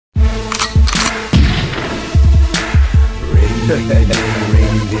Stupid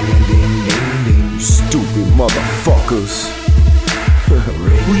motherfuckers.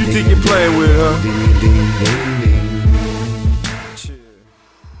 Who you think you're playing with, huh?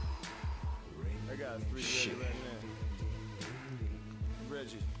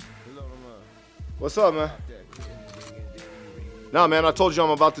 What's up, man? Nah, man, I told you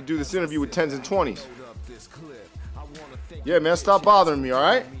I'm about to do this interview with 10s and 20s. Yeah, man, stop bothering me, all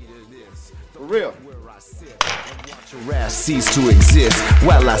right? For real. Your ass cease to exist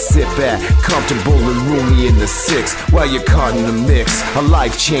while I sit back, comfortable and roomy in the six, while you're caught in the mix, a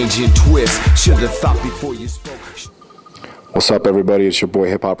life-changing twist. Should have thought before you spoke. What's up, everybody? It's your boy,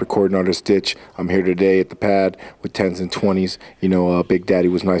 hip-hop recording artist Ditch. I'm here today at the pad with 10s and 20s. You know, Big Daddy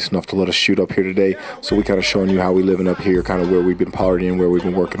was nice enough to let us shoot up here today, so we kind of showing you how we living up here, kind of where we've been partying, where we've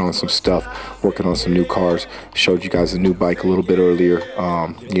been working on some stuff, working on some new cars. Showed you guys the new bike a little bit earlier.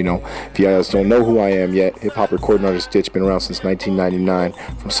 You know, if you guys don't know who I am yet, hip-hop recording artist Ditch, been around since 1999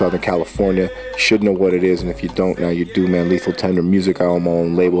 from Southern California. You should know what it is, and if you don't, now you do, man. Lethal Tender Music, I own my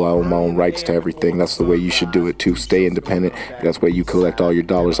own label, I own my own rights to everything. That's the way you should do it, too. Stay independent. That's where you collect all your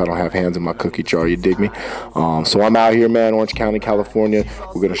dollars. I don't have hands in my cookie jar, you dig me? So I'm out here, man, Orange County, California.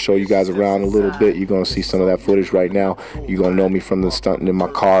 We're going to show you guys around a little bit. You're going to see some of that footage right now. You're going to know me from the Stunting in My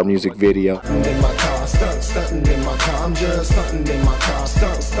Car music video.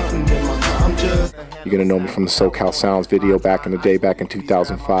 You're going to know me from the SoCal Sounds video back in the day, back in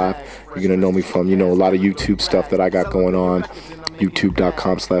 2005. You're going to know me from, you know, a lot of YouTube stuff that I got going on.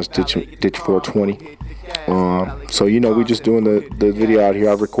 YouTube.com/ditch420. So, you know, we just doing the video out here.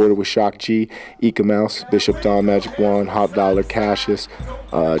 I've recorded with Shock G, Eka Mouse, Bishop Don, Magic One, Hot Dollar, Cassius,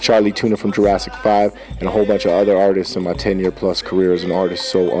 Charlie Tuna from Jurassic 5, and a whole bunch of other artists in my 10-year plus career as an artist.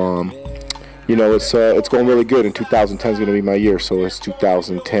 So, you know, it's going really good, and 2010 is going to be my year, so it's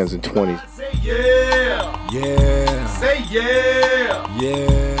 2010s and 20s. Say yeah! Yeah! Say yeah!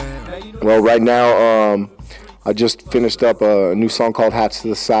 Yeah! Well, right now, I just finished up a new song called Hats to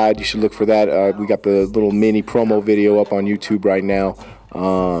the Side. You should look for that. We got the little mini promo video up on YouTube right now.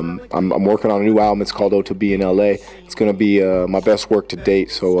 I'm working on a new album. It's called Oh To Be in LA. It's going to be my best work to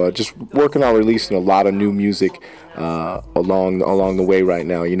date. So just working on releasing a lot of new music along the way right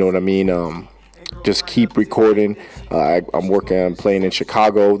now. You know what I mean? Just keep recording. I'm playing in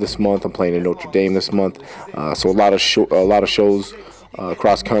Chicago this month. I'm playing in Notre Dame this month. So a lot of shows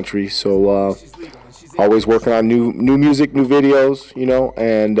across country. So always working on new music, new videos, you know,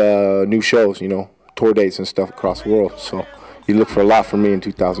 and new shows, you know, tour dates and stuff across the world. So you look for a lot from me in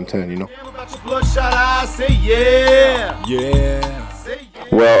 2010, you know.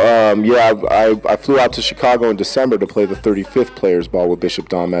 Well, yeah, I flew out to Chicago in December to play the 35th Players Ball with Bishop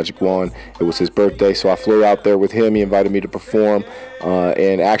Don Magic One. It was his birthday, so I flew out there with him. He invited me to perform,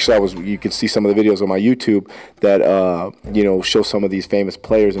 and actually, you can see some of the videos on my YouTube that you know, show some of these famous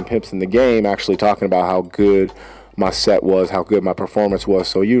players and pimps in the game actually talking about how good my set was, how good my performance was.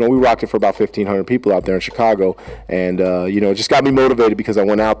 So, you know, we rocked it for about 1,500 people out there in Chicago, and you know, it just got me motivated because I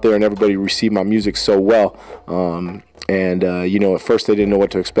went out there and everybody received my music so well. And you know, at first they didn't know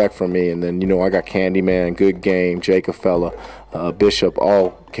what to expect from me, and then, you know, I got Candyman, Good Game, Jacob Fella, Bishop,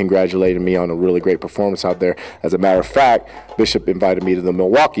 all congratulating me on a really great performance out there. As a matter of fact, Bishop invited me to the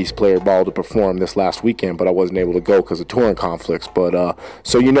Milwaukee's Player Ball to perform this last weekend, but I wasn't able to go because of touring conflicts. But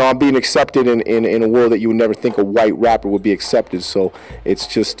so, you know, I'm being accepted in a world that you would never think a white rapper would be accepted. So it's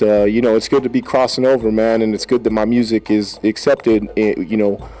just you know, it's good to be crossing over, man, and it's good that my music is accepted, you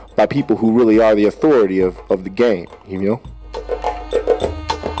know, by people who really are the authority of the game, you know.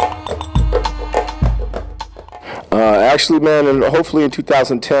 Actually, man, and hopefully in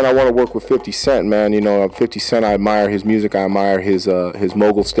 2010, I want to work with 50 Cent, man. You know, 50 Cent, I admire his music. I admire his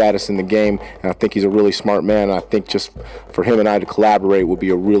mogul status in the game, and I think he's a really smart man. And I think just for him and I to collaborate would be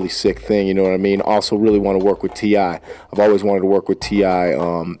a really sick thing, you know what I mean? Also really want to work with T.I. I've always wanted to work with T.I.,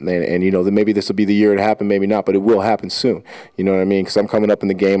 and you know, maybe this will be the year it happened, maybe not, but it will happen soon, you know what I mean? Because I'm coming up in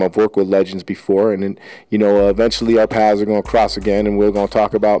the game. I've worked with legends before, and then, you know, eventually our paths are going to cross again, and we're going to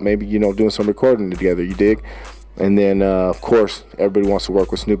talk about maybe, you know, doing some recording together, you dig? And then, of course, everybody wants to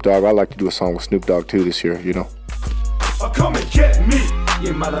work with Snoop Dogg. I'd like to do a song with Snoop Dogg, too, this year, you know. Come and get me,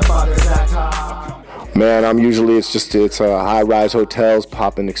 you motherfuckers. Man, it's high-rise hotels,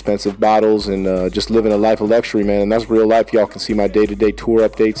 popping expensive bottles, and just living a life of luxury, man. And that's real life. Y'all can see my day-to-day tour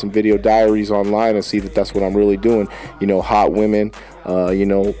updates and video diaries online and see that that's what I'm really doing. You know, hot women, you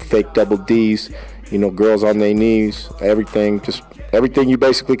know, fake double Ds, you know, girls on their knees, everything, just everything you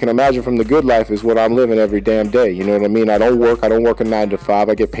basically can imagine from the good life is what I'm living every damn day. You know what I mean? I don't work a 9 to 5.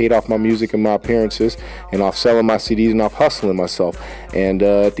 I get paid off my music and my appearances, and off selling my CDs, and off hustling myself. And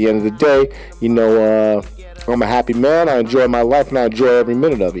at the end of the day, you know, I'm a happy man. I enjoy my life, and I enjoy every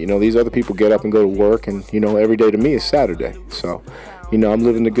minute of it. You know, these other people get up and go to work, and, you know, every day to me is Saturday. So, you know, I'm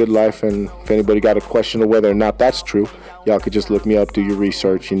living the good life, and if anybody got a question of whether or not that's true, y'all could just look me up, do your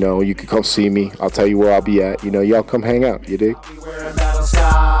research, you know. You could come see me. I'll tell you where I'll be at. You know, y'all come hang out, you dig?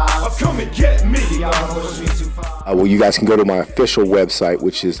 Well, you guys can go to my official website,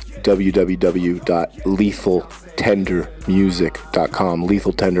 which is www.lethaltendermusic.com,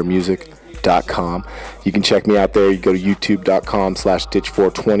 lethaltendermusic.com. You can check me out there. You go to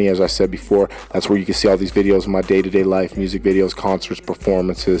youtube.com/ditch420. As I said before, that's where you can see all these videos of my day-to-day life, music videos, concerts,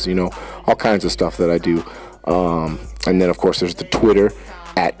 performances, you know, all kinds of stuff that I do. And then, of course, there's the Twitter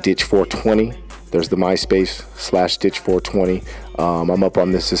 @ditch420. There's the MySpace /ditch420. I'm up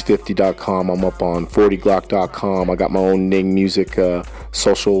on thisis50.com. I'm up on 40glock.com. I got my own Ning Music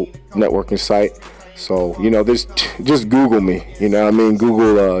social networking site. So, you know, just Google me. You know what I mean?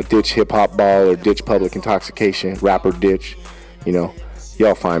 Google Ditch Hip Hop Ball or Ditch Public Intoxication, rapper Ditch. You know,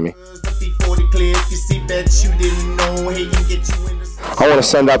 y'all find me. I want to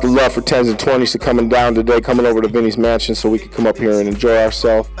send out the love for 10s and 20s to coming down today, coming over to Vinny's Mansion so we can come up here and enjoy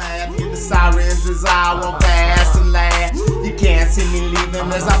ourselves. You can't see me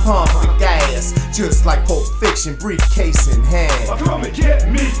leaving as I pump the gas, just like Pulp Fiction, briefcase in hand. Come and get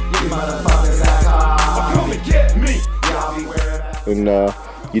me, you motherfuckers act hard. Come and get me. And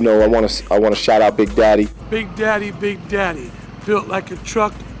you know, I want to shout out Big Daddy. Big Daddy, built like a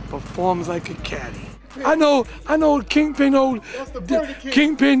truck, performs like a caddy. I know Kingpin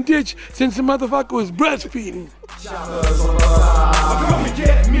Kingpin Ditch since the motherfucker was breastfeeding. Come and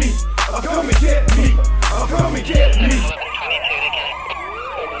get me, come and get me, come and get me.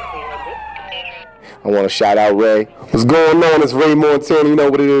 I want to shout out Ray. What's going on? It's Ray Montanna. You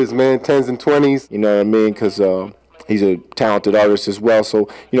know what it is, man. 10s and 20s. You know what I mean? Because he's a talented artist as well. So,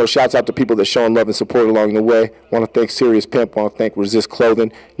 you know, shouts out to people that showing love and support along the way. Want to thank Serious Pimp. Want to thank Resist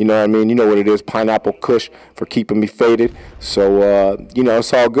Clothing. You know what I mean? You know what it is. Pineapple Kush for keeping me faded. So, you know,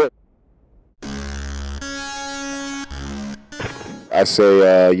 it's all good. I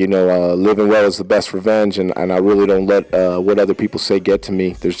say, you know, living well is the best revenge, and I really don't let what other people say get to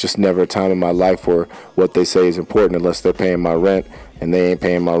me. There's just never a time in my life where what they say is important unless they're paying my rent, and they ain't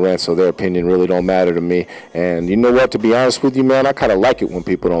paying my rent, so their opinion really don't matter to me. And you know what, to be honest with you, man, I kind of like it when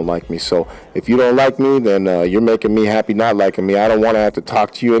people don't like me. So if you don't like me, then you're making me happy not liking me. I don't want to have to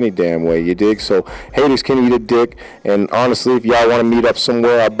talk to you any damn way, you dig? So haters can eat a dick, and honestly, if y'all want to meet up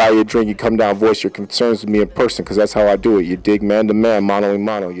somewhere, I'll buy you a drink, you come down, voice your concerns to me in person, because that's how I do it, you dig? Man to man, mano a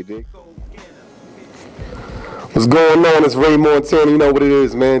mano, you dig? What's going on? It's Ray Montanna. You know what it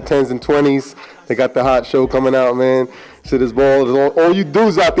is, man. 10s and 20s. They got the hot show coming out, man. Shit is balls. All you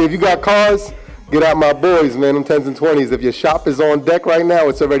dudes out there, if you got cars, get out my boys, man. Them 10s and 20s. If your shop is on deck right now,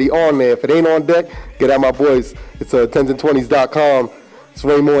 it's already on there. If it ain't on deck, get out my boys. It's 10sand20s.com. It's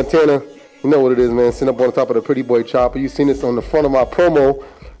Ray Montanna. You know what it is, man. Sitting up on the top of the Pretty Boy Chopper. You seen this on the front of my promo.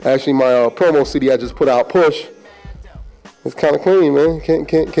 Actually, my promo CD I just put out, Push. It's kind of clean, man.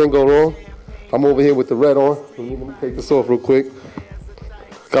 Can't go wrong. I'm over here with the red on. Let me take this off real quick.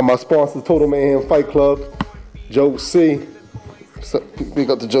 Got my sponsor, Total Mayhem Fight Club, Joe C. Big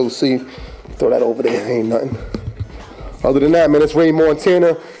up to Joe C. Throw that over there, ain't nothing. Other than that, man, it's Ray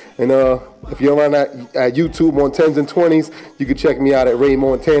Montanna. And if you're on at YouTube on 10s and 20s, you can check me out at Ray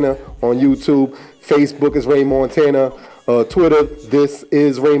Montanna on YouTube. Facebook is Ray Montanna. Twitter, this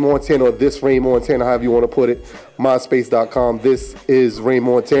is Ray Montana, or this Ray Montana, however you want to put it. MySpace.com, this is Ray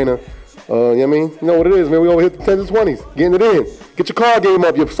Montana. You know what I mean? You know what it is, man. We over here at the 10s and 20s, getting it in. Get your car game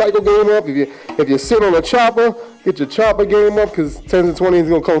up, your cycle game up. If you sit on a chopper, get your chopper game up, because 10s and 20s is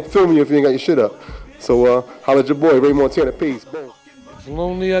going to come film you if you ain't got your shit up. So, holla at your boy, Ray Montana. Peace. Boom. It's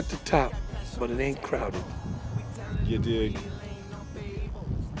lonely at the top, but it ain't crowded. You dig?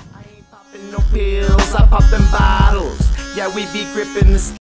 No pills, I pop them bottles. Yeah, we be gripping the